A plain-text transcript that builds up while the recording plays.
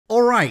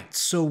right,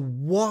 so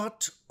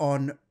what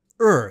on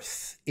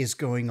earth is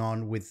going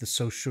on with the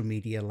social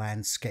media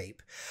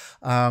landscape?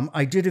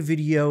 I did a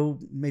video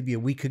maybe a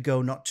week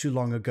ago, not too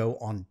long ago,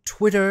 on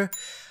Twitter.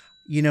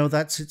 You know,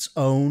 that's its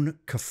own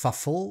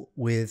kerfuffle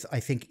with, I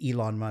think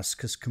Elon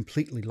Musk has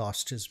completely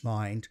lost his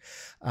mind.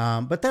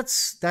 But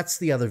that's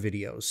the other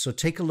videos, so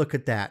take a look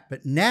at that.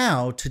 But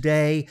now,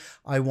 today,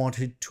 I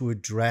wanted to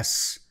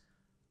address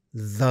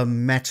the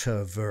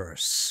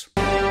metaverse.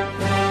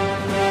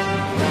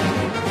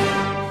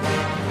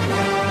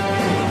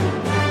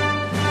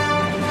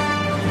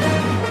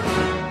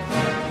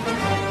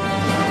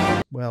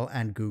 Well,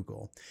 and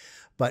Google.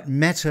 But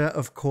Meta,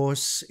 of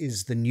course,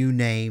 is the new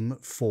name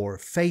for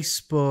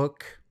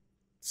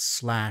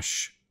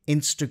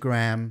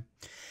Facebook/Instagram.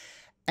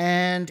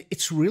 And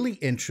it's really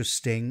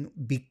interesting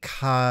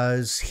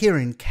because here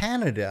in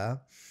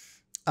Canada,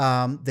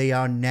 they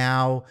are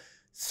now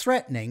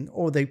threatening,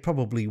 or they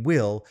probably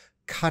will,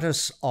 cut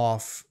us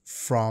off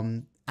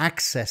from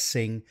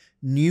accessing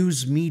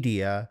news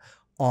media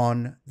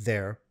on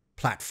their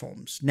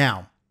platforms.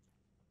 Now,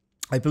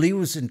 I believe it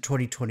was in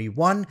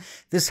 2021.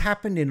 This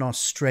happened in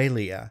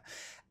Australia,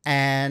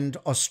 and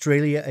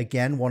Australia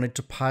again wanted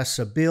to pass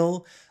a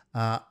bill.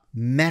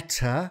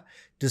 Meta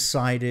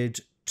decided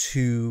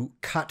to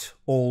cut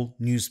all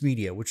news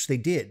media, which they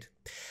did.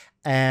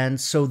 And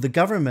so the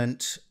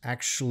government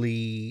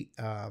actually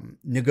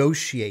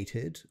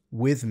negotiated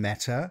with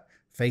Meta,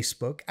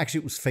 Facebook.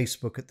 Actually, it was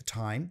Facebook at the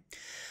time.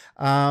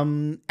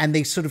 And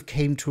they sort of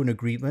came to an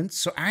agreement.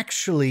 So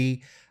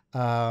actually,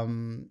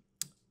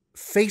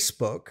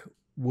 Facebook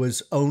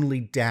was only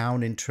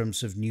down in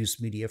terms of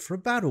news media for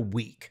about a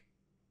week.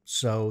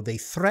 So they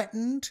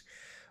threatened,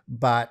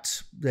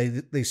 but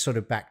they sort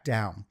of backed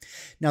down.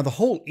 Now, the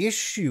whole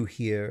issue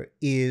here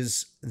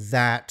is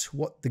that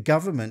what the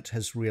government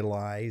has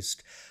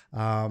realized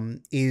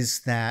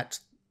is that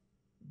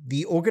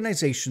the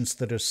organizations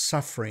that are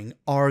suffering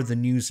are the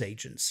news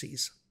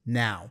agencies.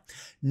 Now,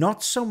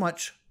 not so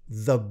much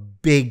the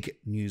big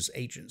news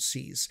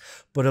agencies,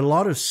 but a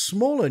lot of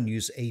smaller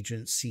news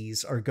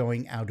agencies are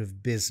going out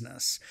of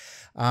business.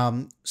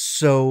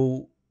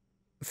 So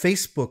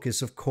Facebook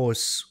is, of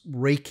course,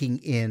 raking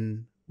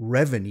in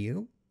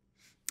revenue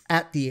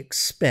at the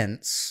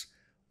expense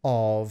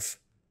of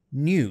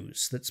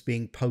news that's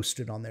being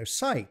posted on their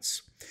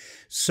sites.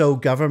 So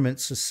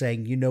governments are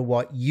saying, you know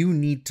what, you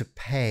need to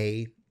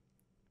pay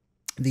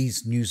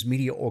these news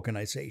media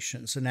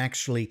organizations. And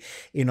actually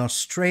in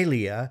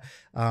Australia,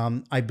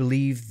 I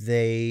believe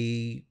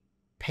they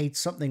paid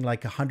something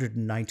like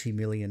 $190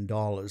 million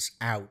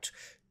out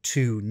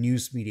to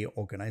news media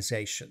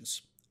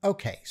organizations.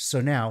 Okay,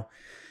 so now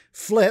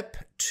flip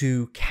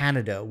to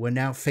Canada. We're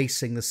now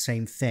facing the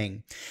same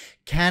thing.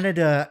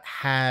 Canada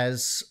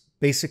has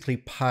basically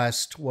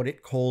passed what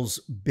it calls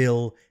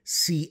Bill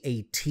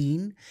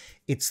C-18.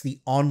 It's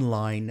the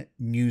Online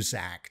News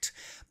Act.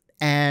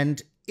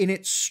 And in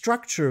its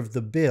structure of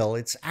the bill,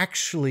 it's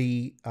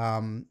actually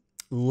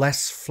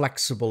less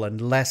flexible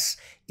and less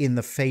in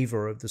the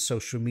favor of the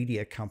social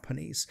media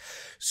companies.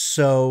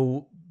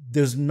 So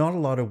there's not a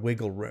lot of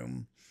wiggle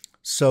room.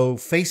 So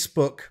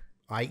Facebook,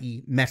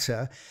 i.e.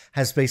 Meta,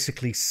 has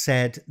basically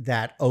said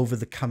that over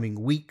the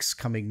coming weeks,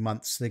 coming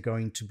months, they're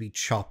going to be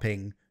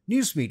chopping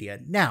news media.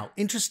 Now,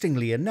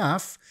 interestingly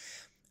enough,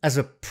 as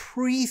a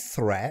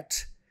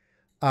pre-threat,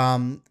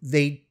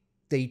 they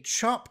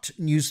chopped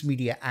news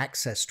media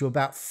access to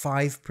about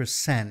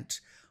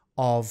 5%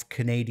 of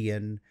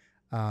Canadian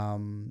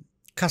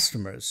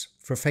customers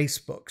for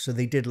Facebook. So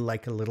they did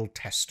like a little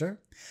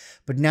tester,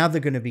 but now they're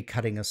going to be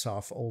cutting us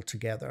off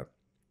altogether.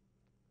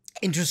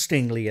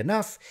 Interestingly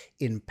enough,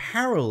 in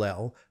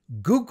parallel,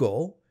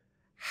 Google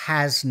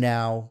has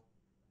now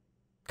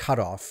cut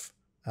off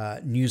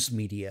news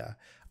media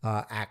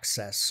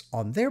access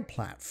on their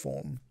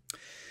platform.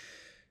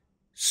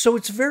 So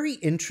it's very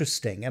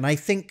interesting. And I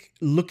think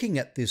looking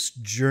at this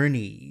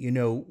journey, you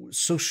know,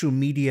 social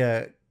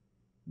media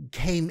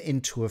came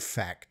into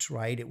effect,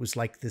 right? It was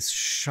like this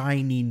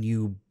shiny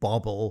new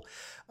bauble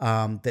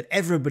that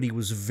everybody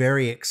was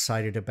very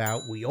excited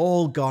about. We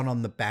all got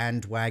on the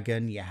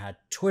bandwagon. You had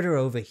Twitter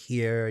over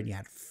here and you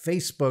had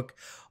Facebook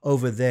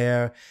over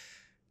there.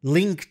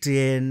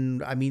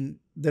 LinkedIn, I mean,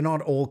 they're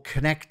not all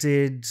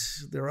connected.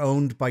 They're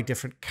owned by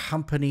different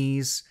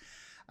companies.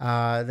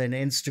 Then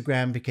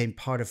Instagram became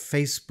part of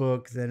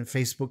Facebook. Then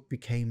Facebook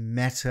became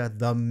Meta,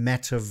 the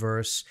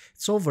metaverse.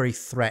 It's all very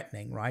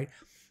threatening, right?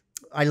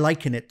 I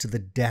liken it to the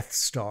Death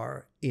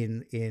Star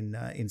in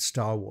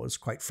Star Wars,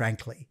 quite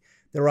frankly.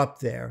 They're up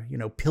there, you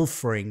know,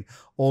 pilfering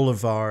all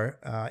of our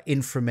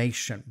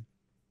information.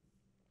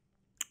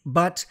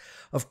 But,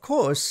 of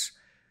course,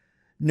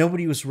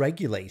 nobody was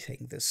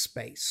regulating this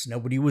space.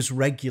 Nobody was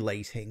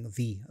regulating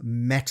the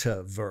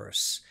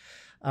metaverse.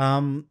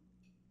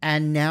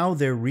 And now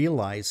they're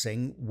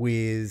realizing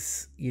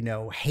with, you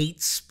know,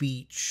 hate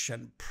speech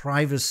and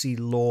privacy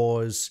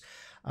laws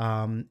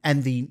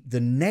and the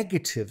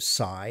negative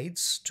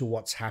sides to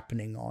what's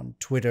happening on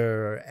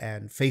Twitter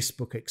and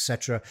Facebook,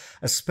 etc.,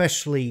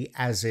 especially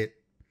as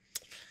it,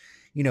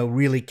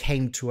 really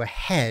came to a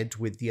head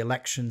with the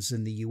elections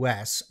in the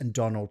US and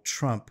Donald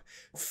Trump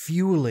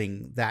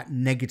fueling that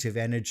negative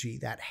energy,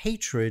 that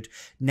hatred,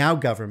 now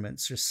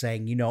governments are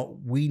saying,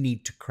 we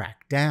need to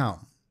crack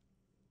down.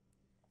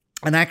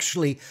 And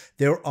actually,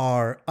 there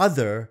are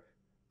other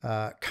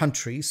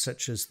countries,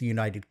 such as the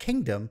United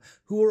Kingdom,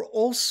 who are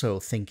also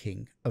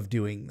thinking of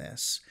doing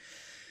this.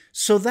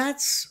 So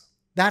that's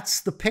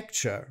the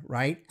picture,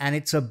 right? And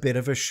it's a bit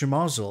of a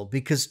schmozzle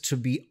because, to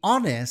be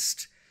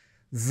honest,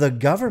 the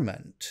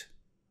government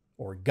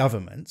or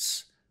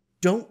governments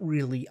don't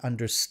really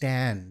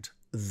understand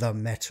the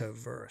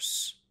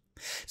metaverse.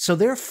 So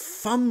they're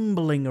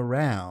fumbling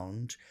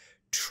around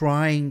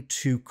trying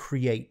to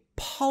create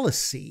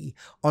policy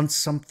on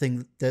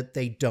something that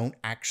they don't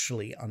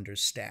actually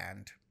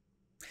understand.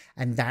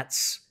 And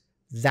that's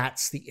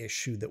the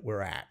issue that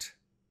we're at.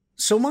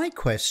 So my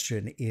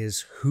question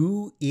is,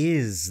 who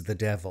is the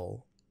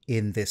devil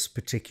in this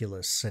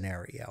particular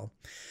scenario?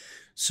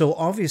 So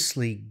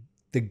obviously,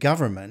 the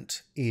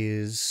government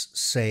is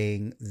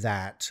saying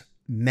that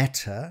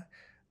Meta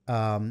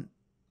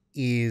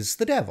is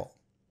the devil,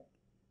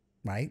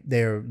 right?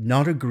 They're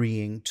not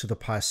agreeing to the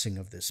passing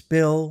of this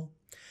bill.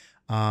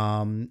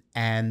 And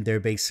they're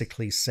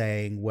basically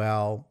saying,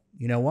 well,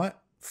 you know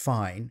what?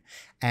 Fine.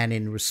 And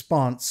in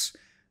response,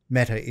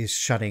 Meta is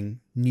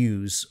shutting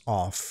news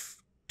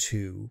off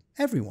to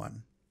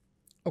everyone.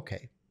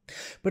 Okay.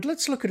 But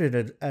let's look at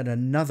it at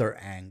another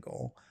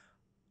angle.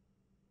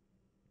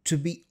 To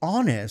be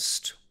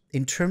honest,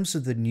 in terms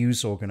of the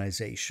news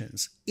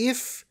organizations,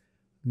 if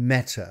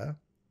Meta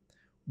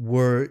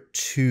were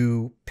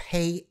to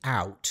pay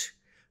out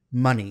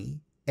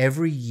money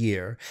every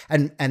year,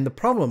 and the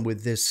problem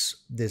with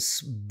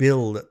this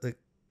bill that the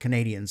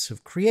Canadians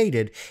have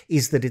created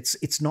is that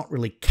it's not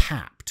really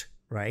capped,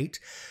 right?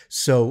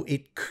 So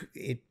it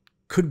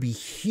could be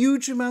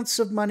huge amounts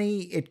of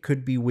money, it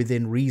could be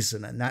within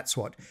reason, and that's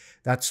what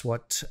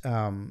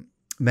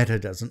Meta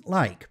doesn't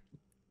like.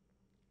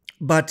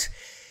 But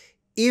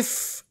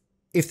if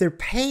they're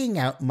paying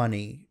out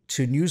money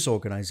to news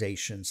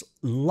organizations,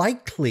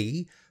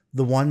 likely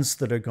the ones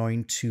that are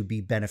going to be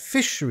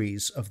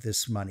beneficiaries of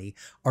this money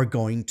are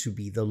going to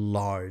be the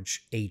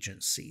large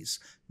agencies,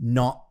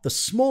 not the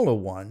smaller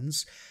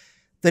ones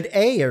that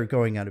A, are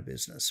going out of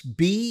business,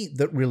 B,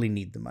 that really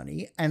need the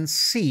money, and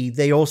C,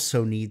 they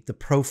also need the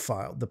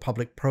profile, the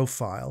public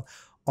profile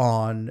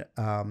on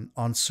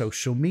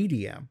social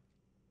media.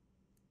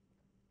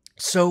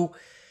 So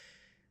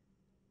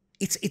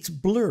it's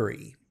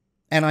blurry,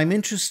 and I'm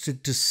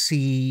interested to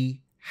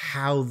see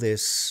how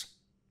this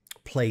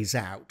plays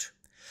out.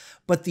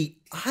 But the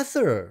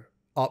other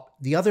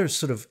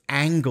sort of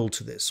angle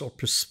to this, or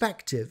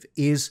perspective,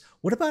 is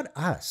what about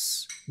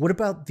us? What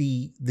about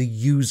the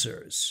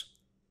users?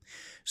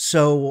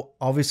 So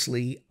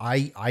obviously,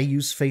 I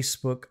use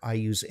Facebook, I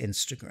use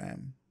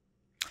Instagram.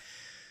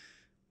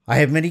 I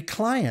have many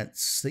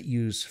clients that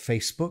use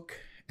Facebook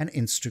and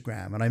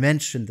Instagram, and I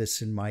mentioned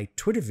this in my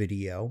Twitter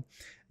video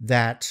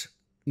that,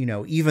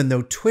 even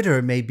though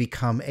Twitter may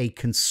become a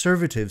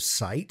conservative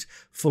site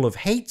full of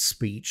hate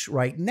speech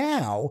right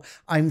now,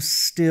 I'm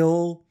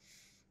still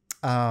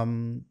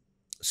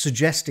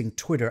suggesting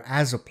Twitter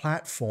as a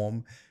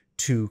platform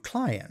to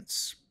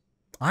clients.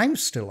 I'm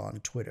still on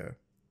Twitter.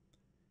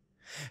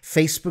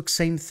 Facebook,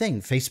 same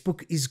thing.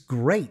 Facebook is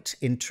great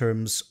in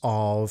terms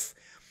of,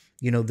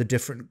 the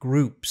different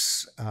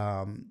groups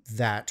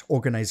that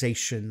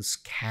organizations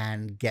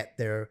can get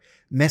their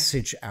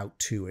message out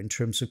to in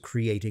terms of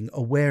creating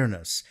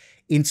awareness.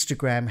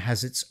 Instagram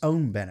has its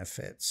own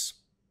benefits.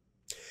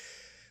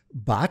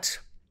 But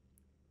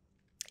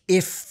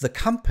if the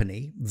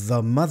company,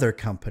 the mother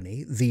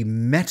company, the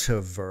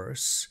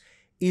metaverse,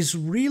 is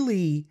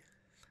really,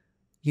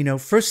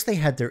 first they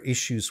had their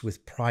issues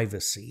with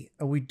privacy,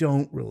 and we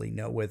don't really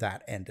know where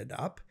that ended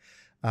up.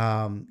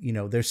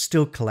 They're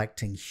still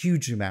collecting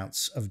huge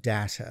amounts of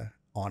data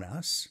on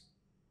us.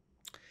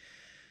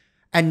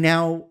 And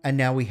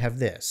now we have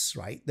this,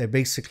 right? They're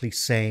basically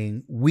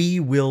saying we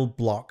will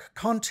block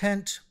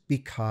content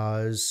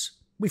because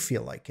we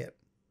feel like it.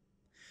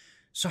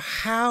 So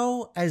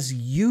how, as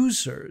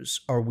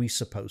users, are we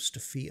supposed to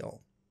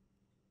feel?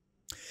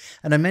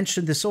 And I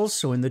mentioned this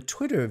also in the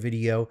Twitter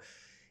video.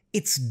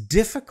 It's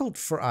difficult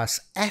for us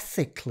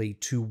ethically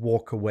to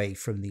walk away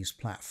from these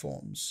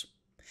platforms.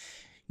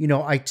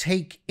 I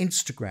take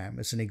Instagram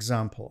as an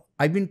example.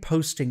 I've been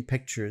posting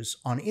pictures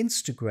on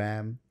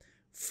Instagram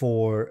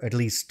for at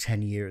least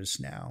 10 years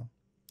now.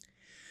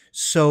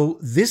 So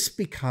this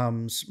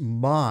becomes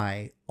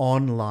my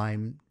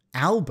online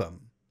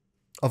album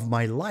of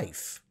my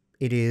life.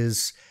 It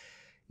is,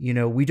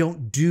 we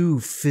don't do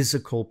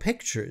physical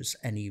pictures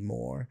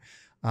anymore.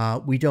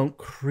 We don't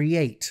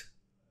create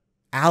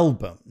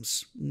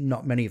albums.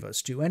 Not many of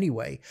us do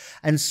anyway.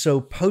 And so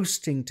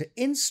posting to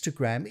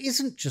Instagram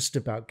isn't just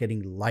about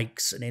getting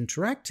likes and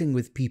interacting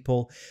with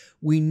people.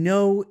 We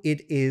know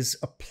it is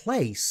a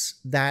place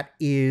that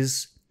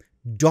is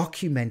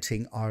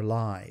documenting our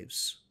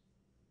lives.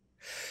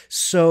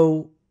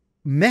 So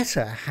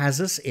Meta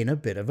has us in a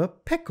bit of a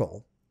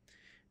pickle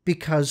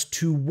because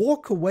to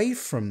walk away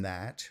from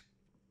that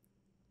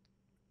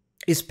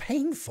is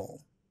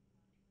painful.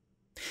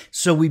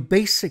 So we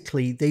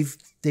basically,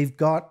 they've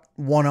got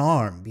one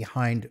arm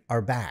behind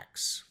our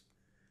backs.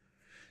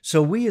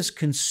 So we as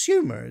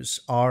consumers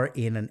are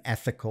in an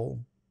ethical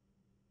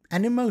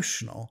and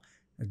emotional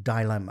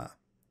dilemma.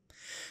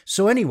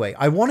 So anyway,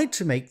 I wanted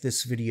to make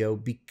this video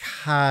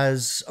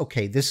because,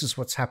 okay, this is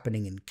what's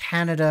happening in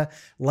Canada.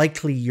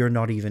 Likely you're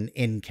not even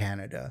in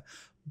Canada,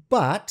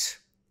 but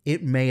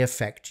it may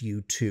affect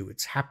you too.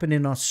 It's happened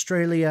in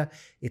Australia.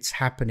 It's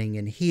happening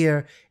in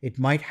here. It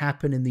might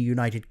happen in the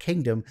United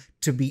Kingdom.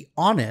 To be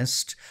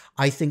honest,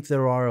 I think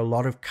there are a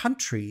lot of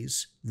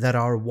countries that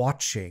are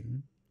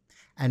watching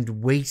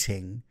and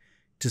waiting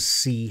to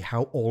see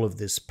how all of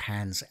this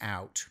pans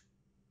out.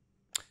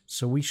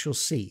 So we shall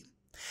see.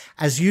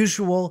 As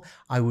usual,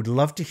 I would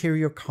love to hear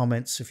your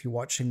comments if you're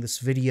watching this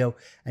video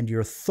and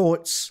your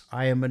thoughts.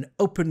 I am an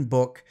open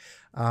book.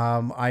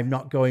 I'm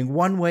not going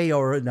one way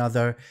or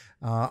another.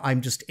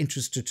 I'm just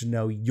interested to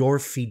know your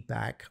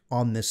feedback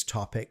on this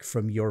topic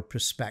from your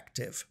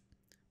perspective.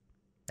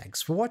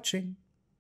 Thanks for watching.